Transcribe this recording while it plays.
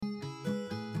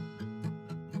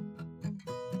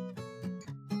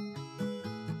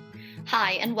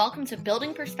Hi, and welcome to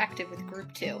Building Perspective with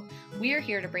Group 2. We are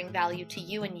here to bring value to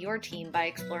you and your team by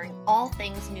exploring all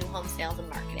things new home sales and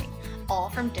marketing, all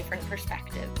from different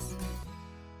perspectives.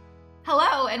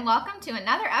 Hello, and welcome to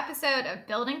another episode of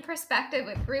Building Perspective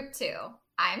with Group 2.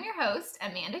 I'm your host,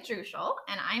 Amanda Druschel,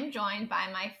 and I'm joined by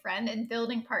my friend and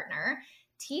building partner,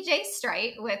 TJ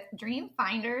Strite with Dream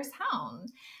Finders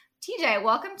Homes. TJ,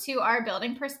 welcome to our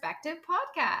Building Perspective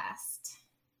podcast.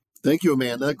 Thank you,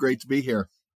 Amanda. Great to be here.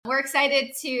 We're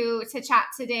excited to chat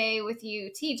today with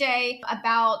you, TJ,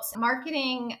 about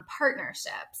marketing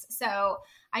partnerships. So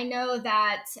I know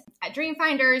that at Dream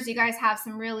Finders, you guys have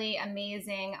some really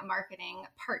amazing marketing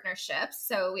partnerships.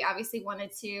 So we obviously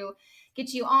wanted to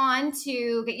get you on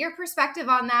to get your perspective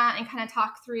on that and kind of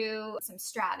talk through some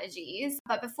strategies.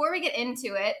 But before we get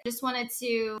into it, just wanted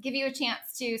to give you a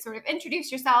chance to sort of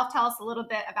introduce yourself, tell us a little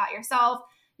bit about yourself,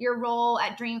 your role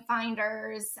at Dream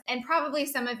Finders, and probably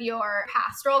some of your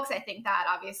past role, because I think that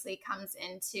obviously comes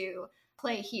into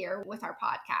play here with our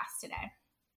podcast today.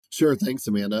 Sure. Thanks,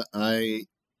 Amanda. I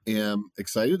am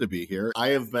excited to be here. I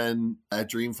have been at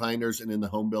Dream Finders and in the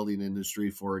home building industry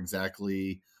for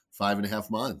exactly 5.5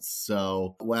 months.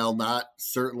 So while not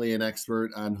certainly an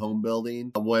expert on home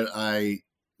building, what I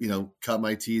cut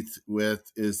my teeth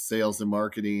with is sales and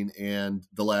marketing. And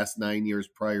the last 9 years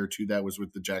prior to that was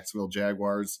with the Jacksonville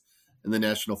Jaguars and the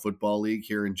National Football League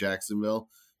here in Jacksonville.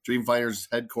 Dream Finders is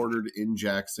headquartered in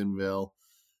Jacksonville.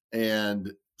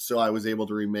 And so I was able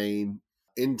to remain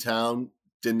in town,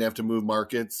 didn't have to move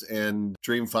markets, and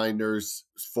Dream Finders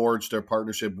forged a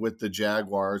partnership with the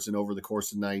Jaguars. And over the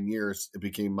course of 9 years, it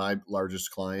became my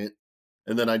largest client.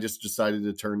 And then I just decided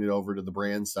to turn it over to the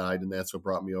brand side, and that's what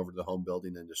brought me over to the home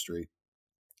building industry.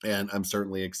 And I'm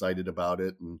certainly excited about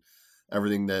it and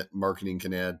everything that marketing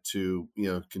can add to,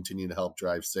 continue to help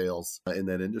drive sales in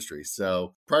that industry.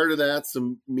 So prior to that,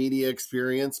 some media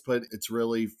experience, but it's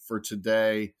really for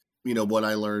today, what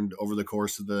I learned over the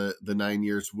course of the 9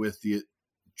 years with the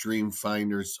Dream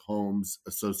Finders Homes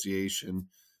Association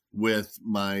with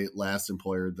my last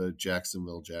employer, the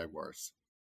Jacksonville Jaguars.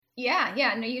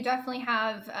 Yeah. No, you definitely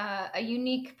have a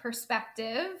unique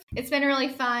perspective. It's been really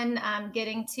fun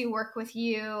getting to work with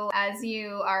you as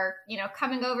you are,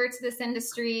 coming over to this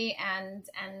industry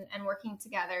and working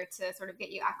together to sort of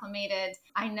get you acclimated.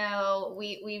 I know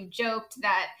we've joked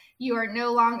that you are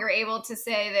no longer able to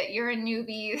say that you're a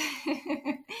newbie.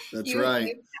 That's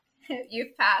right.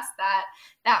 You've passed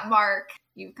that mark.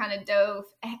 You've kind of dove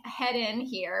head in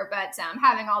here, but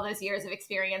having all those years of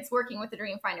experience working with the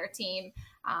Dream Finder team,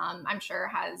 I'm sure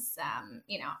has,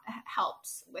 helped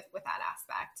with that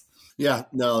aspect. Yeah,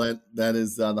 no, that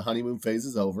is the honeymoon phase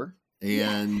is over.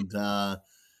 And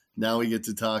now we get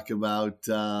to talk about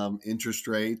interest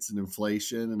rates and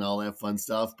inflation and all that fun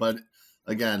stuff. But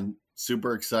again,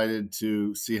 super excited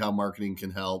to see how marketing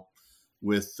can help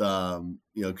with,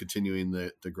 continuing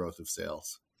the growth of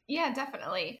sales. Yeah,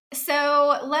 definitely.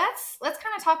 So let's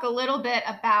kind of talk a little bit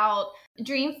about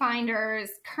Dream Finders'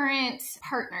 current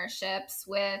partnerships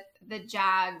with the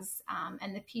Jags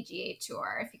and the PGA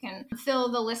Tour. If you can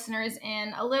fill the listeners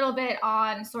in a little bit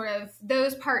on sort of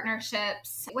those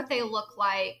partnerships, what they look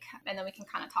like, and then we can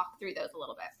kind of talk through those a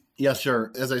little bit. Yeah,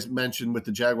 sure. As I mentioned with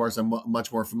the Jaguars, I'm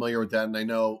much more familiar with that. And I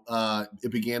know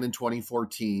it began in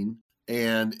 2014.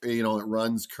 And, it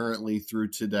runs currently through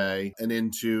today and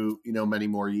into, many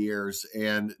more years.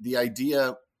 And the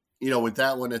idea, with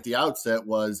that one at the outset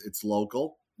was it's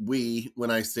local.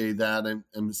 When I say that,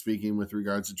 I'm speaking with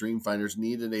regards to Dream Finders,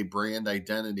 needed a brand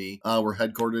identity. We're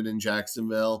headquartered in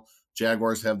Jacksonville.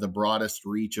 Jaguars have the broadest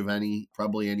reach of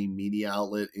probably any media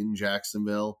outlet in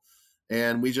Jacksonville.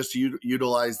 And we just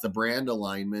utilize the brand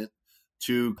alignment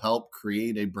to help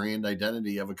create a brand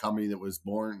identity of a company that was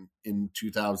born in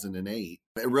 2008.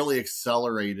 It really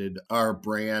accelerated our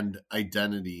brand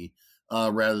identity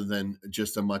rather than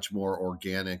just a much more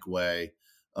organic way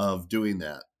of doing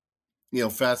that.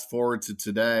 Fast forward to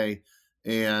today,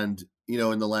 and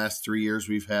in the last 3 years,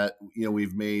 we've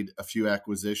made a few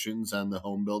acquisitions on the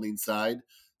home building side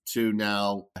to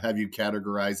now have you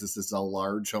categorize us as a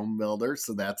large home builder.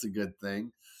 So that's a good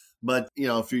thing. But,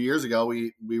 a few years ago,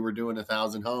 we were doing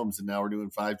 1,000 homes, and now we're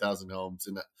doing 5,000 homes.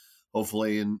 And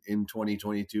hopefully in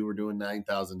 2022, we're doing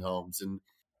 9,000 homes and,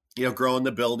 growing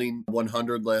the building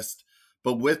 100 list.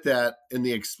 But with that and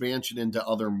the expansion into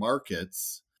other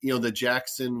markets, the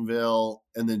Jacksonville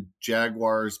and the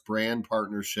Jaguars brand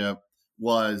partnership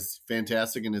was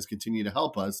fantastic and has continued to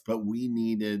help us, but we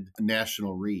needed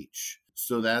national reach.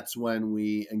 So that's when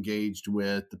we engaged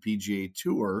with the PGA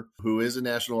Tour, who is a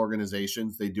national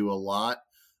organization. They do a lot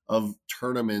of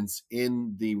tournaments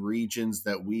in the regions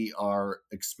that we are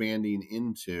expanding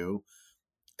into.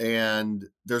 And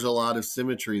there's a lot of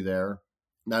symmetry there.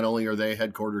 Not only are they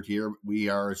headquartered here, we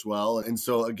are as well. And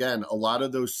so, again, a lot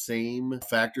of those same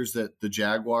factors that the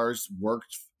Jaguars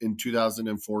worked in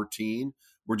 2014,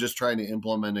 we're just trying to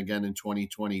implement again in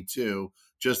 2022.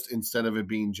 Just instead of it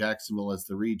being Jacksonville as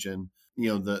the region,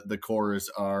 the cores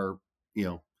are,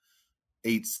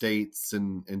 8 states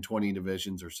and 20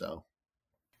 divisions or so.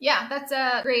 Yeah, that's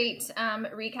a great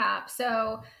recap.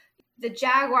 So the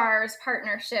Jaguars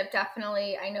partnership,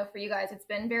 definitely, I know for you guys, it's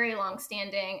been very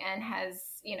longstanding and has,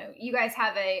 you guys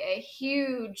have a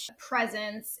huge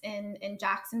presence in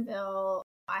Jacksonville.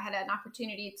 I had an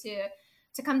opportunity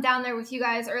to come down there with you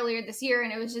guys earlier this year,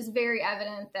 and it was just very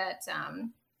evident that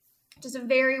just a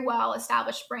very well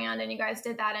established brand, and you guys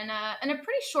did that in a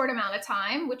pretty short amount of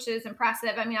time, which is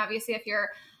impressive. I mean, obviously, if you're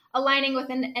aligning with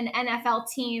an NFL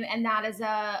team and that is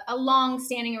a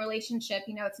long-standing relationship,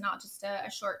 it's not just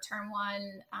a short-term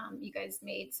one. You guys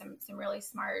made some really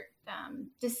smart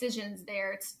decisions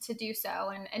there to do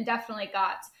so, and definitely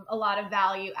got a lot of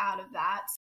value out of that.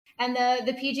 And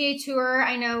the PGA Tour,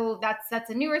 I know that's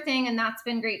a newer thing, and that's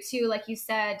been great too. Like you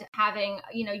said, having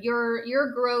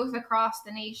your growth across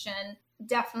the nation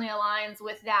definitely aligns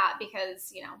with that,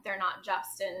 because they're not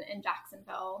just in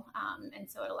Jacksonville, and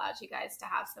so it allows you guys to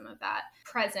have some of that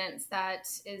presence that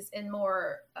is in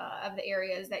more of the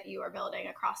areas that you are building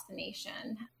across the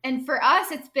nation. And for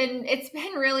us, it's been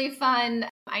really fun.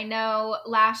 I know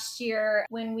last year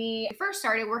when we first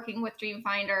started working with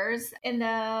Dreamfinders in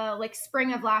the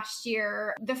spring of last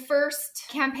year, the first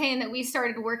campaign that we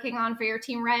started working on for your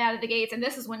team right out of the gates, and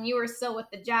this is when you were still with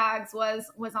the Jags,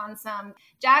 was on some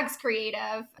Jags creative,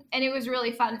 and it was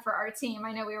really fun for our team.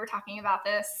 I know we were talking about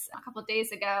this a couple of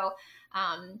days ago,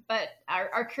 but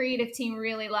our creative team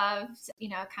really loved,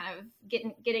 kind of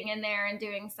getting in there and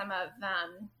doing some of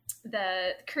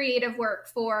the creative work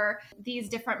for these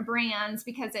different brands,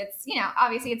 because it's,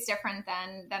 obviously it's different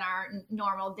than our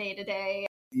normal day-to-day.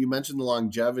 You mentioned the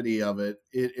longevity of it.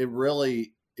 It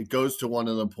really goes to one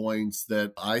of the points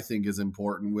that I think is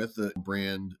important with the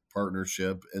brand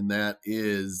partnership, and that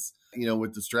is,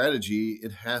 with the strategy,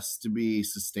 it has to be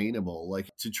sustainable. Like,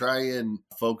 to try and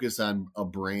focus on a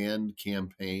brand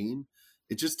campaign,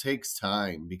 it just takes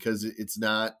time because it's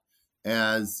not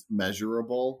as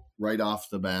measurable right off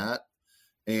the bat,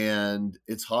 and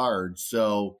it's hard.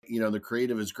 So, the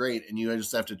creative is great, and you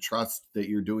just have to trust that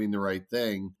you're doing the right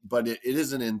thing. But it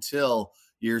isn't until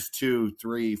years 2,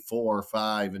 3, 4,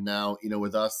 5, and now,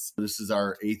 with us, this is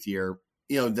our 8th year,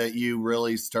 that you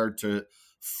really start to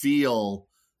feel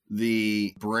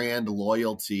the brand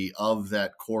loyalty of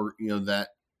that core, that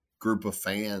group of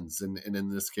fans, and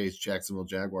in this case, Jacksonville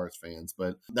Jaguars fans.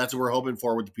 But that's what we're hoping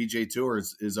for with the PGA Tour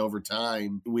is over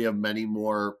time, we have many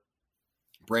more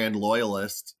brand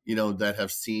loyalists, that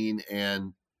have seen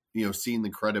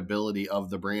the credibility of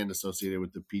the brand associated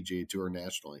with the PGA Tour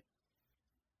nationally.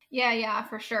 Yeah,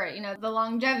 for sure. The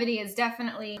longevity is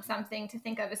definitely something to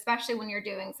think of, especially when you're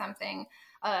doing something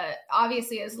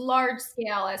obviously as large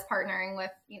scale as partnering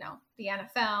with, the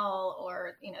NFL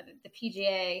or, the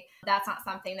PGA. That's not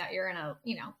something that you're going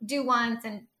to, do once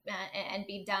and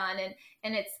be done.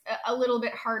 And it's a little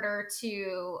bit harder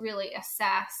to really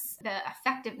assess the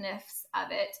effectiveness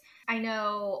of it. I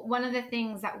know one of the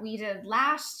things that we did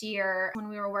last year when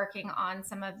we were working on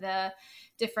some of the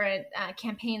different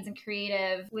campaigns and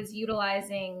creative was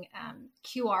utilizing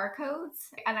QR codes.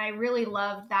 And I really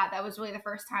loved that. That was really the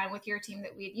first time with your team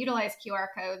that we had utilized QR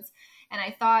codes. And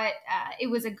I thought it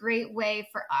was a great way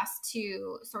for us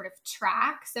to sort of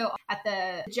track. So at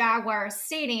the Jaguars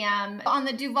Stadium, on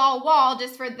the Duval wall,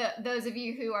 just for those of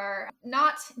you who are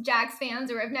not Jags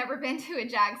fans or have never been to a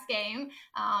Jags game,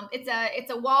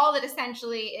 it's a wall that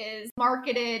essentially is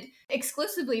marketed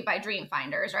exclusively by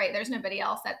Dreamfinders, right? There's nobody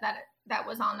else that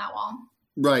was on that wall.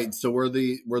 Right. So we're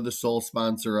the sole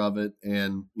sponsor of it,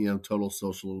 and total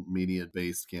social media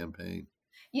based campaign.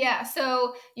 Yeah,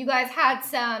 so you guys had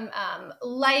some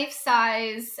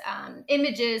life-size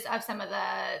images of some of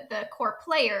the core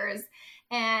players,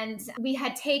 and we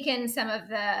had taken some of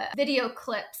the video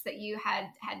clips that you had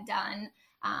done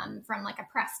from a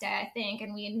press day, I think,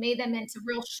 and we had made them into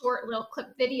real short little clip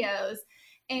videos,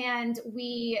 and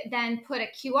we then put a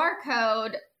QR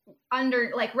code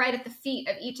under right at the feet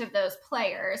of each of those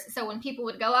players. So when people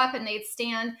would go up and they'd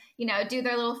stand, do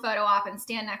their little photo op and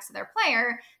stand next to their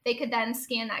player, they could then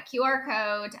scan that QR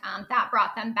code. That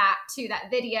brought them back to that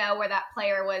video where that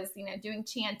player was, doing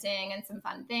chanting and some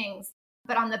fun things.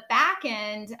 But on the back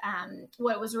end,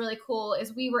 what was really cool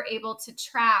is we were able to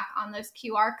track on those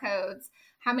QR codes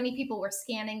how many people were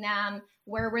scanning them,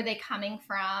 where were they coming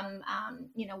from,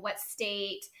 what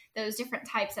state, those different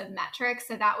types of metrics.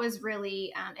 So that was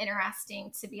really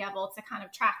interesting to be able to kind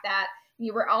of track that.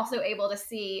 You were also able to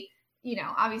see,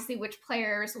 obviously which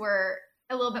players were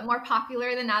a little bit more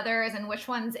popular than others and which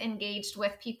ones engaged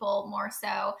with people more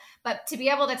so. But to be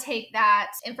able to take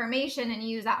that information and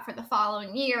use that for the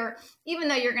following year, even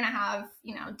though you're going to have,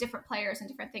 different players and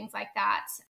different things like that,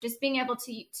 just being able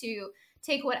to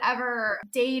take whatever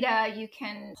data you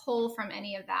can pull from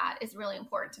any of that is really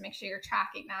important to make sure you're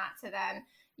tracking that to then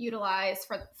utilize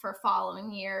for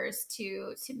following years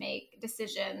to make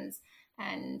decisions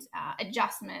and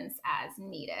adjustments as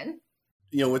needed.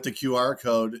 With the QR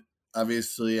code,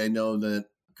 obviously, I know that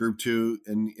Group 2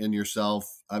 and yourself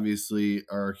obviously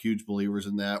are huge believers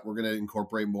in that. We're going to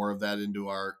incorporate more of that into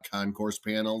our concourse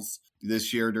panels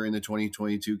this year during the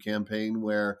 2022 campaign,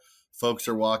 where folks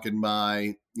are walking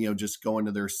by, just going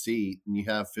to their seat, and you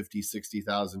have 50,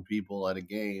 60,000 people at a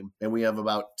game, and we have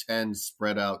about 10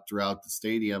 spread out throughout the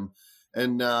stadium.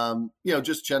 And,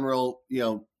 just general,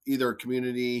 either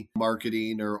community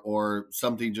marketing or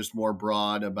something just more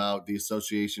broad about the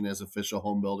association as official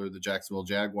home builder, the Jacksonville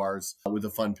Jaguars, with a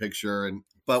fun picture.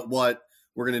 But what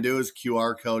we're going to do is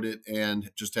QR code it and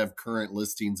just have current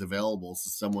listings available so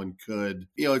someone could,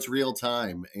 it's real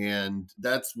time. And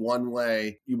that's one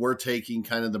way we're taking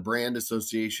kind of the brand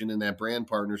association and that brand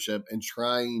partnership and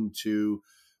trying to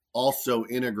also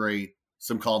integrate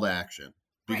some call to action.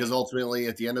 Because ultimately,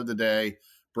 at the end of the day,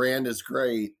 brand is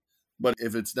great. But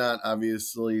if it's not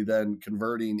obviously then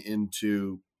converting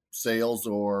into sales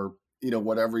or,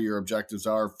 whatever your objectives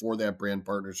are for that brand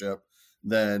partnership,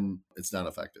 then it's not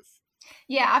effective.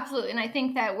 Yeah, absolutely. And I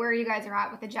think that where you guys are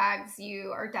at with the Jags,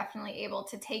 you are definitely able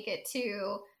to take it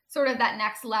to sort of that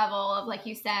next level of, like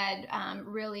you said,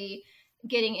 really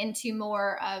getting into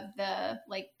more of the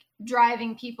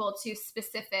driving people to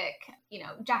specific,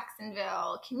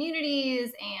 Jacksonville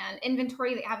communities and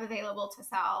inventory that you have available to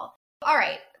sell. All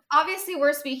right. Obviously,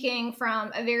 we're speaking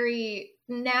from a very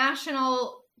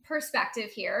national perspective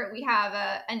here. We have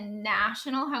a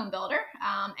national home builder,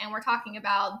 and we're talking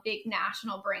about big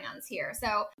national brands here.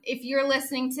 So if you're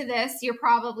listening to this, you're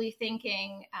probably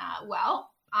thinking, well,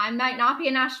 I might not be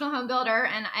a national home builder,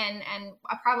 and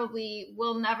I probably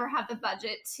will never have the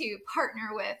budget to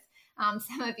partner with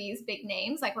some of these big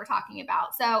names like we're talking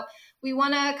about. So we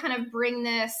want to kind of bring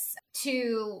this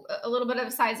to a little bit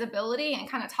of sizability and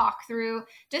kind of talk through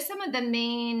just some of the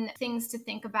main things to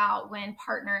think about when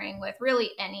partnering with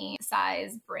really any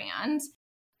size brand.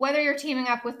 Whether you're teaming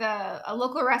up with a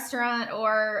local restaurant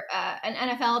or an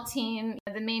NFL team,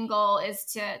 the main goal is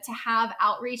to have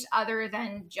outreach other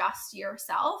than just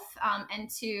yourself,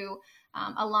 and to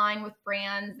align with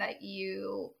brands that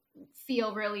you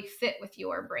feel really fit with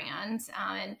your brand.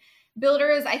 And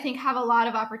builders, I think, have a lot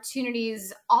of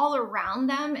opportunities all around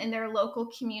them in their local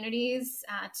communities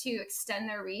to extend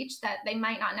their reach that they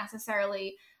might not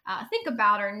necessarily think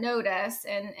about or notice.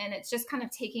 And it's just kind of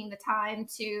taking the time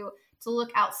to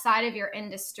look outside of your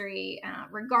industry,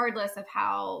 regardless of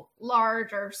how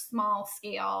large or small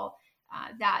scale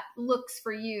that looks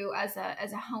for you as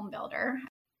a home builder.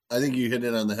 I think you hit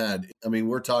it on the head. I mean,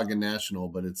 we're talking national,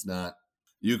 but it's not.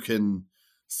 You can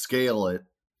scale it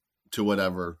to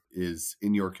whatever is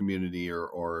in your community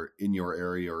or in your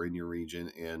area or in your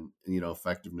region, and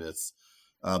effectiveness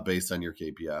based on your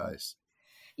KPIs.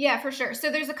 Yeah, for sure.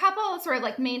 So there's a couple of sort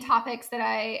of main topics that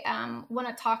I want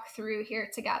to talk through here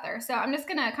together. So I'm just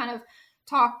going to kind of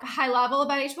talk high level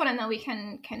about each one, and then we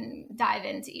can dive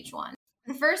into each one.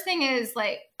 The first thing is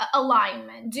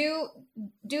alignment. Do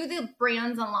the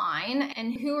brands align,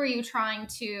 and who are you trying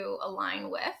to align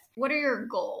with? What are your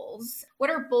goals? What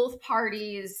are both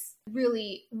parties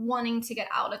really wanting to get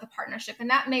out of the partnership? And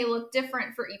that may look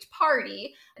different for each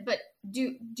party, but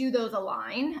do those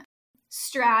align?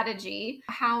 Strategy.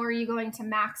 How are you going to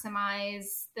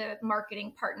maximize the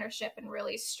marketing partnership and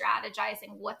really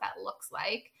strategizing what that looks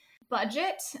like?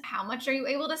 Budget. How much are you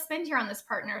able to spend here on this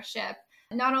partnership?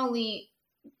 Not only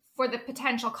for the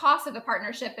potential cost of the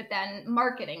partnership, but then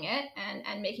marketing it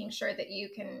and making sure that you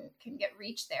can get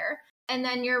reach there. And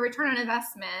then your return on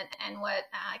investment and what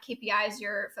KPIs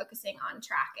you're focusing on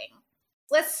tracking.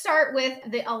 Let's start with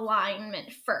the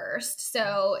alignment first.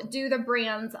 So do the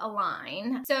brands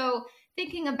align? So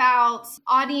thinking about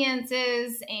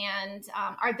audiences and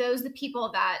are those the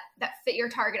people that fit your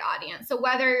target audience? So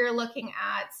whether you're looking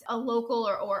at a local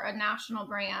or a national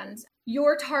brand,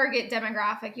 your target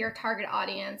demographic, your target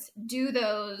audience, do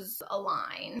those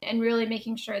align? And really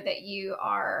making sure that you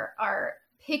are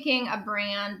picking a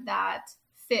brand that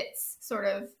fits sort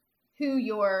of who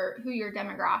your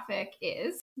demographic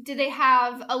is. Do they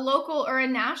have a local or a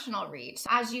national reach?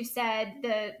 As you said,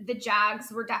 the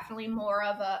Jags were definitely more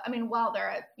of a, I mean, while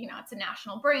they're it's a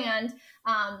national brand,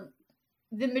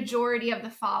 the majority of the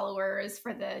followers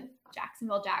for the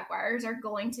Jacksonville Jaguars are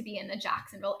going to be in the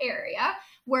Jacksonville area,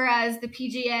 whereas the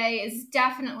PGA is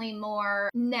definitely more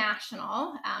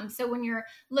national. So when you're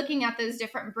looking at those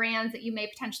different brands that you may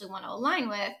potentially want to align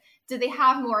with, do they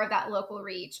have more of that local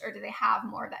reach, or do they have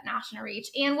more of that national reach?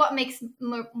 And what makes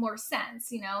more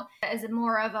sense, as a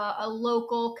more of a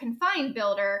local confined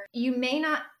builder, you may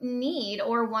not need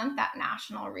or want that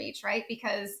national reach, right?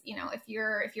 Because, if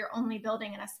you're only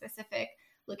building in a specific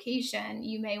location,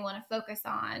 you may want to focus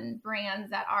on brands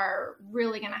that are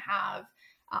really going to have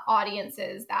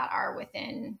audiences that are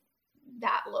within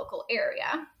that local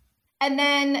area. And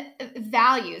then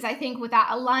values, I think with that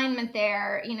alignment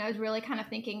there, is really kind of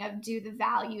thinking of, do the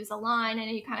values align?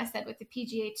 And you kind of said with the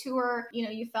PGA Tour,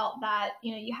 you felt that,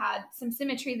 you had some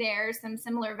symmetry there, some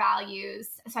similar values.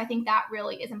 So I think that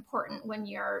really is important when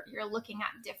you're looking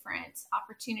at different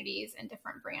opportunities and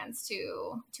different brands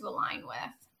to align with.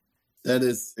 That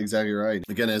is exactly right.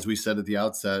 Again, as we said at the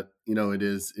outset,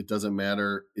 it doesn't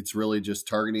matter. It's really just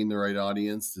targeting the right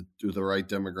audience to do the right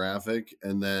demographic,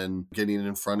 and then getting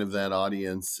in front of that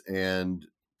audience and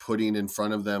putting in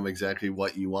front of them exactly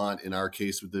what you want. In our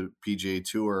case with the PGA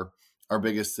Tour, our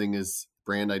biggest thing is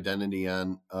brand identity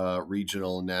on a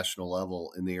regional and national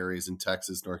level in the areas in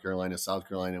Texas, North Carolina, South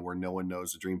Carolina, where no one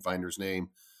knows the Dreamfinder's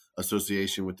name.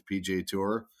 Association with the PGA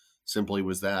Tour simply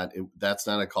was that's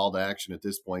not a call to action at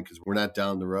this point, because we're not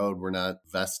down the road. We're not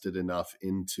vested enough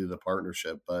into the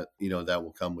partnership, but that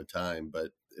will come with time. But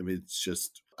I mean, it's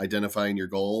just identifying your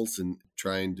goals and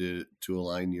trying to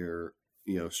align your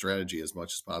strategy as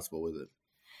much as possible with it.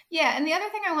 Yeah. And the other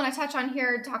thing I want to touch on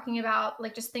here, talking about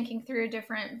like just thinking through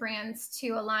different brands to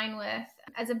align with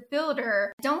as a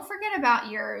builder, don't forget about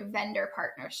your vendor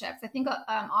partnerships. I think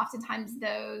oftentimes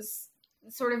those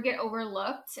sort of get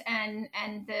overlooked, and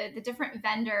the different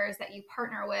vendors that you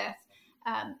partner with,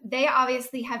 they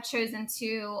obviously have chosen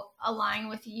to align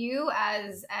with you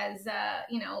as a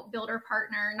builder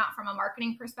partner, not from a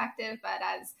marketing perspective, but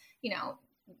as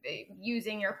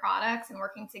using your products and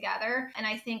working together. And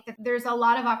I think that there's a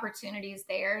lot of opportunities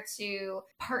there to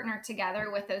partner together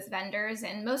with those vendors.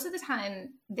 And most of the time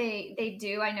they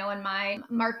do. I know in my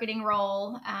marketing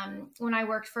role, when I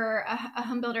worked for a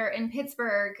home builder in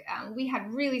Pittsburgh, we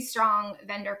had really strong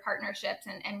vendor partnerships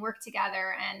and worked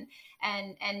together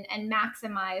and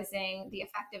maximizing the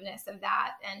effectiveness of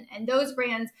that. And those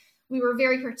brands, we were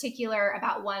very particular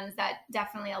about ones that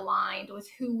definitely aligned with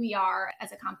who we are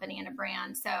as a company and a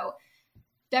brand. So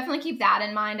definitely keep that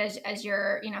in mind as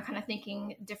you're, kind of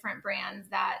thinking different brands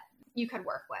that you could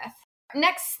work with.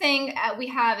 Next thing we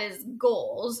have is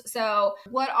goals. So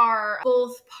what are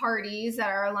both parties that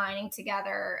are aligning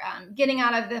together, getting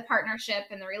out of the partnership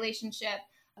and the relationship?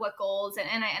 What goals?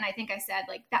 And I think I said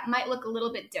like that might look a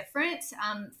little bit different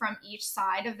from each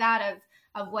side of that,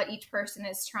 of what each person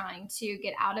is trying to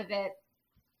get out of it.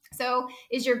 So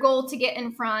is your goal to get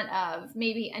in front of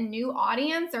maybe a new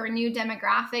audience or a new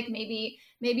demographic? Maybe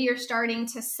you're starting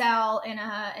to sell in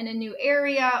a new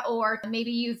area, or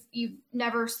maybe you've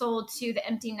never sold to the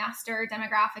empty nester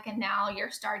demographic, and now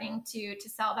you're starting to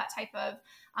sell that type of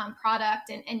product,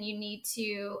 and you need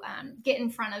to get in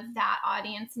front of that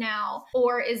audience now?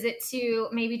 Or is it to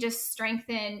maybe just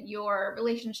strengthen your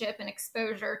relationship and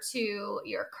exposure to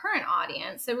your current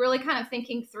audience? So really kind of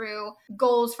thinking through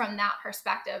goals from that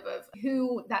perspective of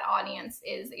who that audience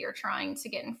is that you're trying to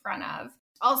get in front of.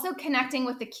 Also connecting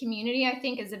with the community, I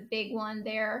think, is a big one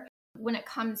there. When it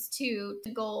comes to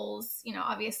goals,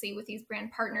 obviously with these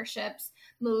brand partnerships,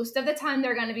 most of the time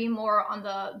they're going to be more on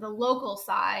the local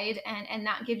side. And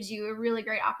that gives you a really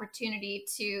great opportunity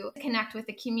to connect with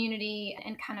the community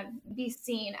and kind of be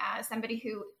seen as somebody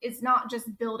who is not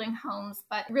just building homes,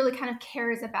 but really kind of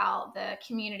cares about the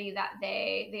community that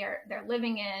they're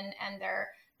living in and they're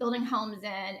building homes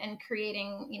in and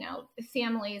creating,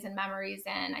 families and memories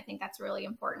in. I think that's really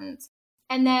important.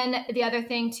 And then the other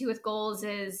thing too with goals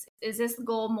is this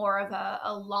goal more of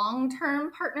a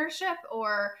long-term partnership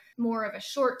or more of a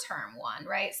short-term one,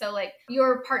 right? So like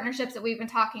your partnerships that we've been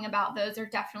talking about, those are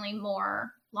definitely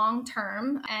more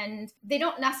long-term, and they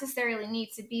don't necessarily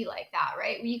need to be like that,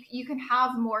 right? You can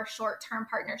have more short-term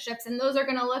partnerships, and those are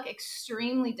going to look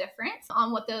extremely different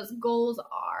on what those goals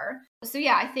are. So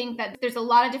yeah, I think that there's a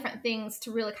lot of different things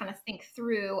to really kind of think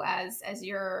through as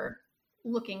you're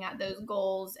looking at those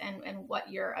goals and what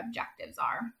your objectives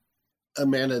are.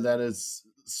 Amanda, that is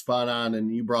spot on.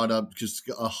 And you brought up just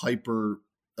a hyper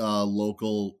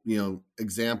local,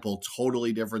 example,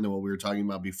 totally different than what we were talking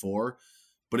about before.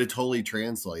 but it totally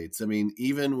translates. I mean,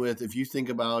 even with, if you think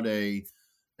about an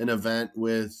event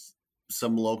with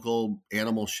some local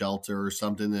animal shelter or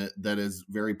something that is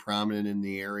very prominent in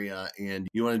the area, and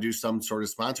you want to do some sort of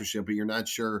sponsorship, but you're not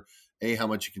sure, how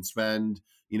much you can spend,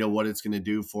 what it's going to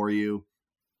do for you.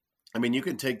 I mean, you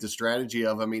can take the strategy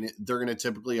of, they're going to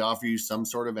typically offer you some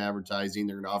sort of advertising.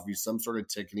 They're going to offer you some sort of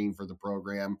ticketing for the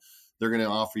program. They're going to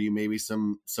offer you maybe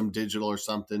some digital or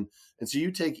something. And so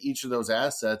you take each of those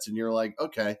assets and you're like,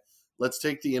 okay, let's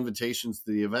take the invitations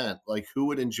to the event. Like, who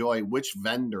would enjoy, which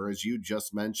vendor, as you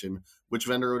just mentioned, which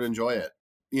vendor would enjoy it?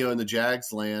 In the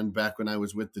Jags land, back when I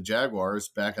was with the Jaguars,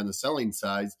 back on the selling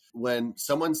side, when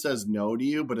someone says no to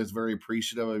you, but is very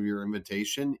appreciative of your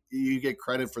invitation, you get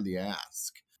credit for the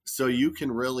ask. So you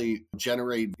can really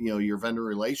generate, your vendor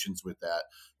relations with that.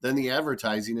 Then the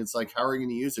advertising, it's like, how are you going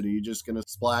to use it? Are you just going to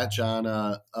splash on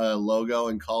a logo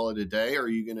and call it a day? Or are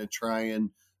you going to try and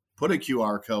put a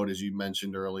QR code, as you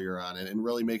mentioned earlier, on it and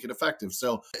really make it effective?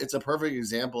 So it's a perfect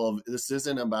example of, this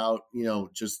isn't about,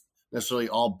 just necessarily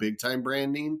all big time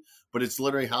branding, but it's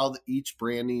literally how each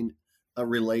branding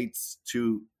relates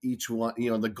to each one,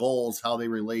 the goals, how they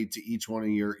relate to each one of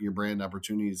your brand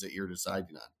opportunities that you're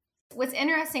deciding on. What's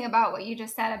interesting about what you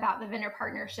just said about the vendor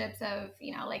partnerships of,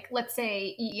 like, let's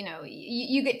say,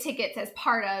 you get tickets as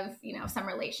part of, some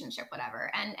relationship,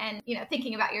 whatever, and,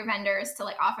 thinking about your vendors to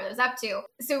like offer those up to.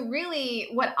 So really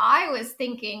what I was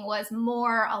thinking was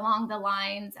more along the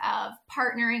lines of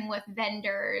partnering with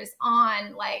vendors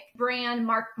on like brand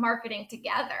marketing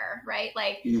together, right?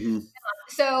 Like,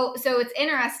 So it's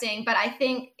interesting, but I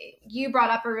think you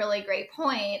brought up a really great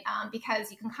point, because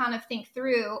you can kind of think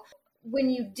through,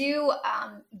 when you do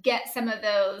get some of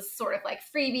those sort of like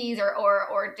freebies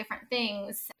or different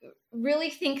things,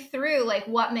 really think through like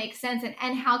what makes sense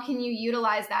and how can you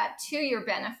utilize that to your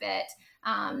benefit,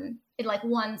 in like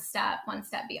one step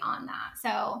beyond that.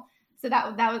 So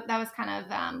that was kind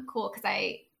of cool, because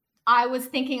I was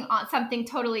thinking on something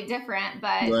totally different,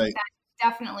 but right.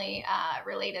 Definitely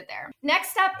related there.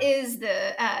 Next up is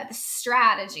the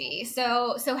strategy.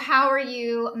 So how are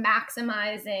you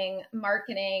maximizing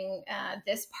marketing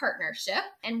this partnership,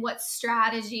 and what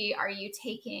strategy are you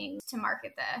taking to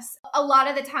market this? A lot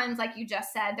of the times, like you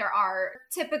just said, there are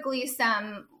typically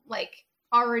some like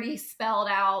already spelled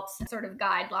out sort of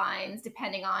guidelines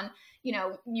depending on,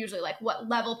 usually like what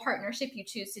level partnership you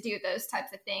choose to do, those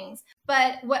types of things.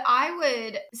 But what I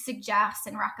would suggest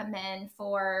and recommend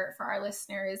for our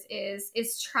listeners is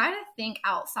try to think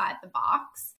outside the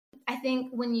box. I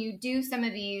think when you do some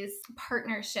of these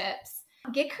partnerships,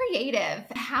 get creative,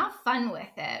 have fun with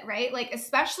it, right? Like,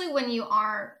 especially when you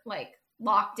aren't like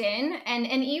locked in, and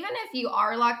even if you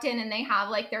are locked in and they have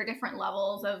like their different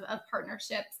levels of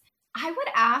partnerships, I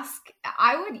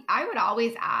would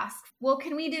always ask, well,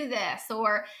 can we do this?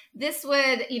 Or this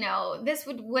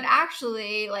would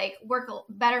actually like work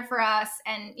better for us,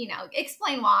 and,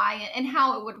 explain why and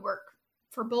how it would work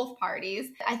for both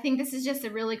parties. I think this is just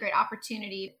a really great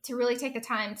opportunity to really take the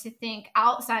time to think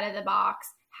outside of the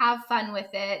box, have fun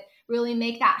with it, really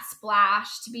make that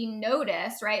splash to be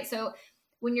noticed, right? So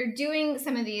when you're doing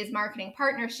some of these marketing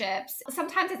partnerships,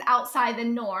 sometimes it's outside the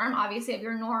norm, obviously, of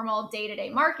your normal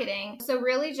day-to-day marketing. So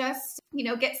really just,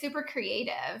 get super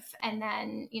creative. And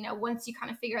then, once you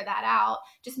kind of figure that out,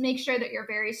 just make sure that you're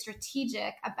very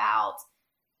strategic about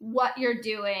what you're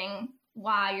doing,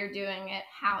 why you're doing it,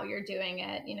 how you're doing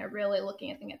it, really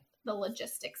looking at the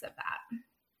logistics of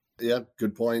that. Yeah,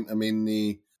 good point. I mean,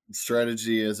 the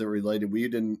strategy as it related,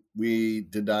 we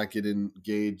did not get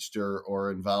engaged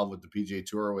or involved with the PGA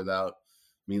Tour without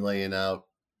me laying out,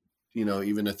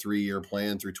 even a 3-year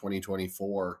plan through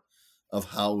 2024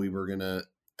 of how we were going to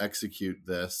execute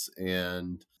this.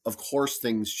 And of course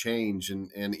things change.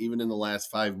 And even in the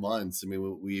last 5 months, I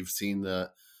mean, we've seen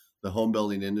the home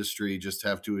building industry just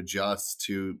have to adjust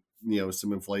to,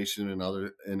 some inflation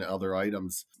and other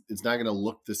items. It's not going to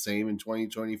look the same in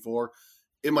 2024.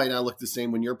 It might not look the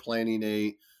same when you're planning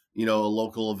a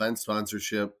local event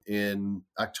sponsorship in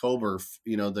October,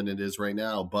 than it is right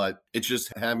now. But it's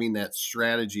just having that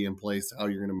strategy in place, how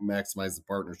you're going to maximize the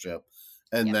partnership,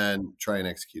 and then try and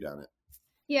execute on it.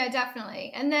 Yeah,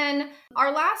 definitely. And then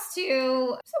our last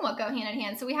two somewhat go hand in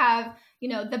hand. So we have,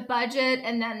 the budget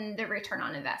and then the return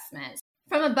on investment.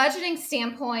 From a budgeting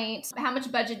standpoint, how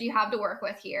much budget do you have to work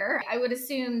with here? I would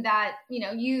assume that,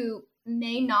 you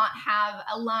may not have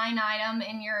a line item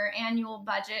in your annual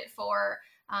budget for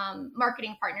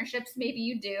marketing partnerships. Maybe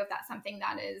you do, if that's something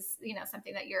that is,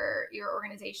 something that your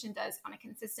organization does on a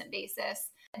consistent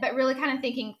basis. But really kind of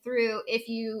thinking through, if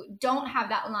you don't have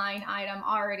that line item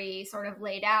already sort of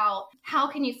laid out, how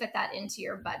can you fit that into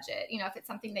your budget? If it's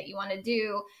something that you want to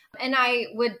do. And I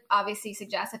would obviously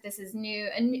suggest, if this is new,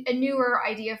 a newer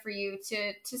idea for you,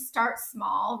 to start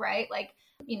small, right? Like,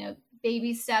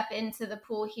 baby step into the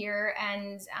pool here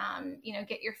and,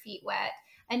 get your feet wet,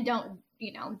 and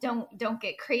don't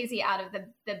get crazy out of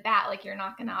the bat. Like, you're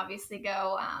not going to obviously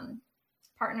go,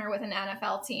 partner with an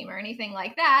NFL team or anything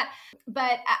like that.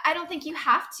 But I don't think you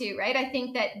have to, right? I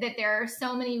think that there are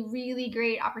so many really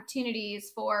great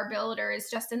opportunities for builders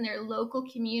just in their local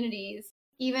communities,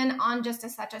 even on just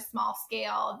such a small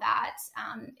scale, that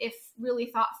if really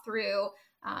thought through,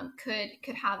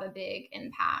 could have a big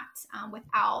impact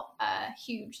without a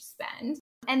huge spend.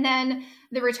 And then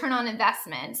the return on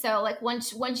investment. So like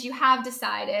once you have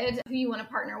decided who you want to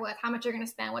partner with, how much you're going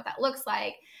to spend, what that looks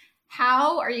like,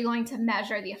 how are you going to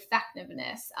measure the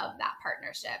effectiveness of that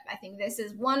partnership? I think this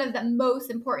is one of the most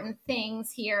important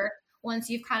things here. Once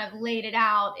you've kind of laid it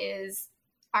out, is,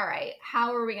 all right,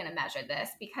 how are we going to measure this?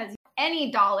 Because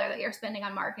any dollar that you're spending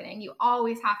on marketing, you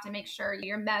always have to make sure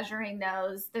you're measuring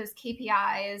those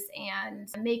KPIs and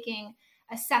making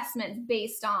assessments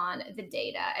based on the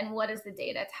data. And what is the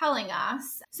data telling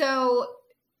us? So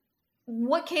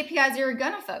what KPIs you're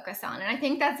going to focus on. And I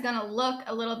think that's going to look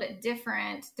a little bit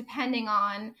different depending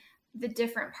on the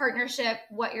different partnership,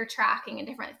 what you're tracking, and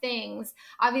different things.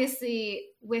 Obviously,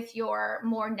 with your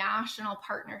more national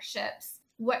partnerships,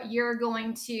 what you're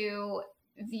going to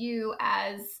view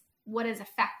as what is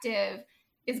effective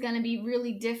is going to be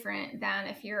really different than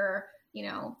if you're,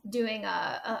 doing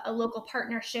a local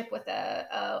partnership with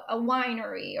a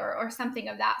winery or something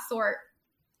of that sort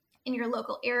in your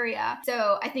local area.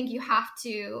 So I think you have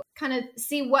to kind of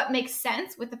see what makes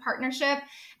sense with the partnership.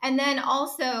 And then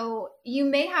also you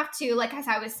may have to, like, as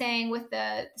I was saying, with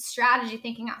the strategy,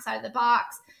 thinking outside of the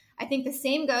box, I think the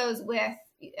same goes with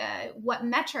what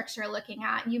metrics you're looking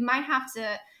at. You might have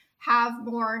to have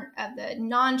more of the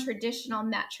non-traditional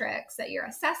metrics that you're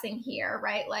assessing here,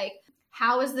 right? Like,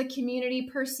 how is the community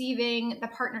perceiving the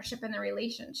partnership and the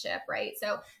relationship, right?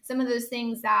 So some of those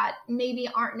things that maybe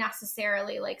aren't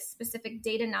necessarily like specific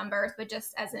data numbers, but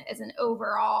just as an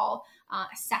overall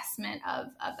assessment of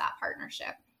that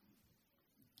partnership.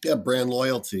 Yeah, brand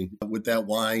loyalty with that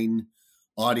wine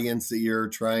audience that you're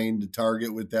trying to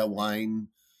target with that wine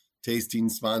tasting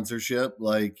sponsorship.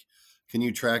 Like, can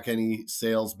you track any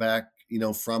sales back,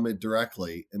 from it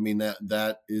directly? I mean,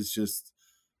 that is just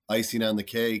icing on the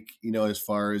cake, as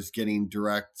far as getting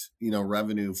direct,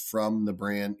 revenue from the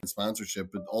brand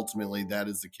sponsorship. But ultimately that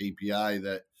is the KPI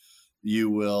that you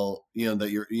will,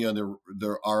 that you're,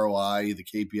 the ROI, the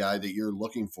KPI that you're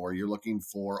looking for. You're looking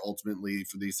for ultimately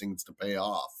for these things to pay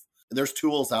off. There's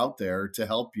tools out there to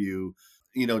help you,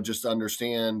 just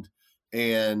understand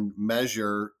and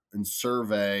measure and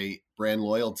survey brand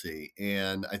loyalty.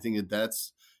 And I think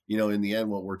that's, in the end,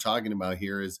 what we're talking about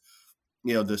here is,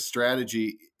 the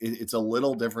strategy, it's a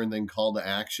little different than call to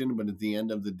action, but at the end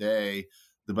of the day,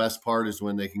 the best part is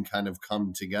when they can kind of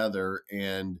come together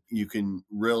and you can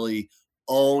really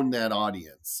own that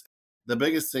audience. The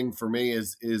biggest thing for me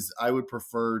is I would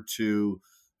prefer to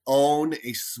own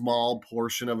a small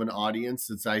portion of an audience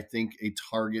that's, I think, a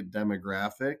target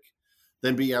demographic,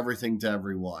 than be everything to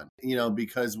everyone,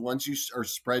 because once you are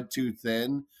spread too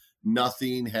thin,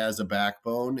 nothing has a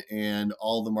backbone and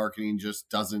all the marketing just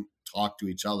doesn't talk to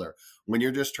each other. When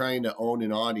you're just trying to own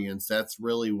an audience, that's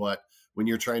really when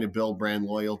you're trying to build brand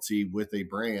loyalty with a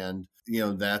brand,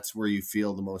 that's where you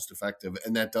feel the most effective.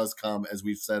 And that does come, as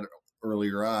we've said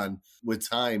earlier on, with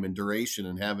time and duration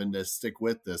and having to stick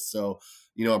with this. So,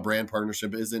 a brand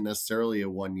partnership isn't necessarily a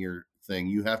 1-year thing.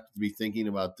 You have to be thinking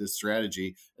about this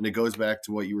strategy. And it goes back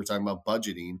to what you were talking about,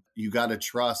 budgeting. You got to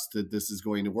trust that this is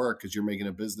going to work because you're making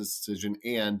a business decision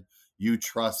and you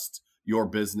trust your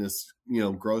business,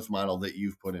 growth model that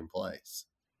you've put in place.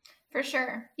 For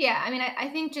sure. Yeah. I mean, I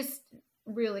think just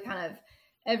really kind of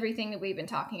everything that we've been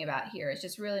talking about here is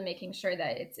just really making sure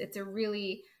that it's a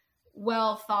really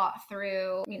well thought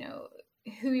through,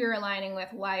 who you're aligning with,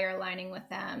 why you're aligning with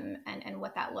them, and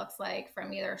what that looks like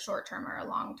from either a short-term or a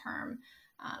long-term,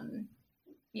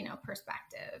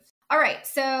 perspective. All right.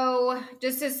 So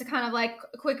just as kind of like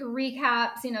quick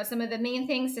recaps, some of the main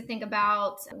things to think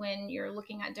about when you're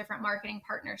looking at different marketing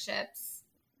partnerships,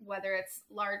 whether it's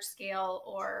large scale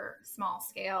or small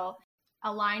scale,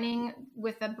 aligning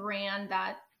with a brand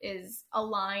that is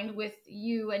aligned with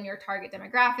you and your target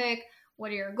demographic. What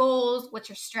are your goals? What's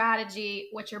your strategy?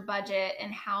 What's your budget?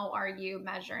 And how are you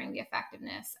measuring the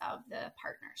effectiveness of the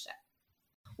partnership?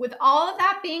 With all of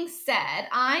that being said,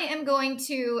 I am going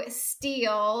to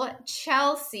steal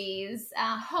Chelsea's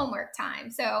homework time.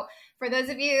 So for those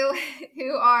of you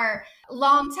who are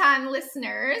longtime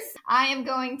listeners, I am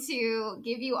going to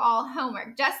give you all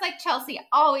homework, just like Chelsea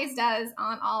always does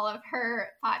on all of her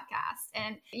podcasts.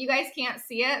 And you guys can't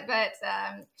see it, but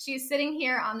she's sitting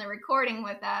here on the recording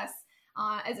with us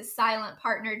as a silent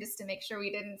partner, just to make sure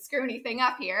we didn't screw anything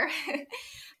up here.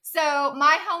 So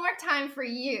my homework time for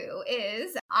you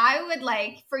is I would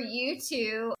like for you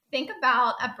to think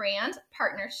about a brand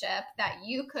partnership that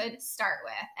you could start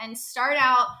with and start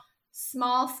out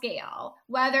small scale,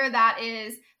 whether that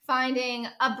is finding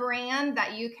a brand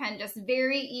that you can just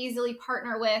very easily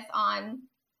partner with on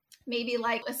maybe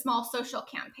like a small social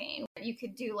campaign. You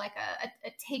could do like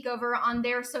a takeover on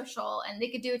their social, and they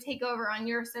could do a takeover on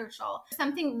your social.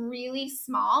 Something really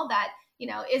small that, you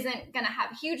know, isn't going to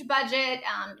have a huge budget,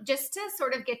 just to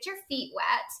sort of get your feet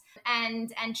wet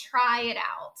and try it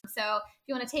out. So if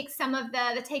you want to take some of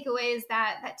the takeaways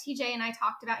that TJ and I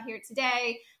talked about here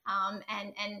today, and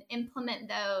implement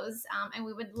those. And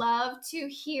we would love to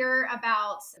hear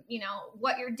about, you know,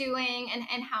 what you're doing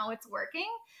and how it's working.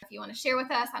 If you want to share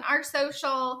with us on our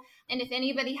social, and if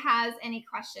anybody has any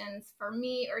questions for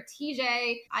me or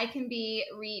TJ, I can be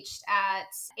reached at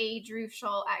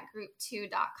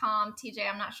adruschel@group2.com. TJ,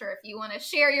 I'm not sure if you want to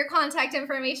share your contact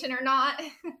information or not.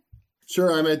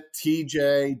 Sure, I'm at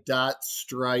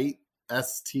tj.streit,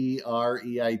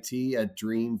 STREIT at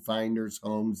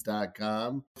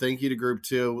dreamfindershomes.com. Thank you to Group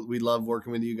 2. We love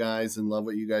working with you guys and love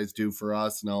what you guys do for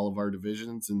us and all of our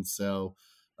divisions. And so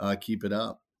keep it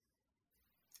up.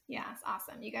 Yes,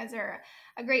 awesome. You guys are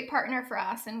a great partner for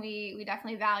us, and we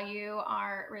definitely value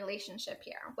our relationship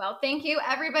here. Well, thank you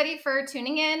everybody for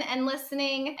tuning in and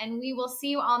listening, and we will see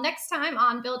you all next time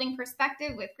on Building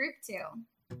Perspective with Group 2.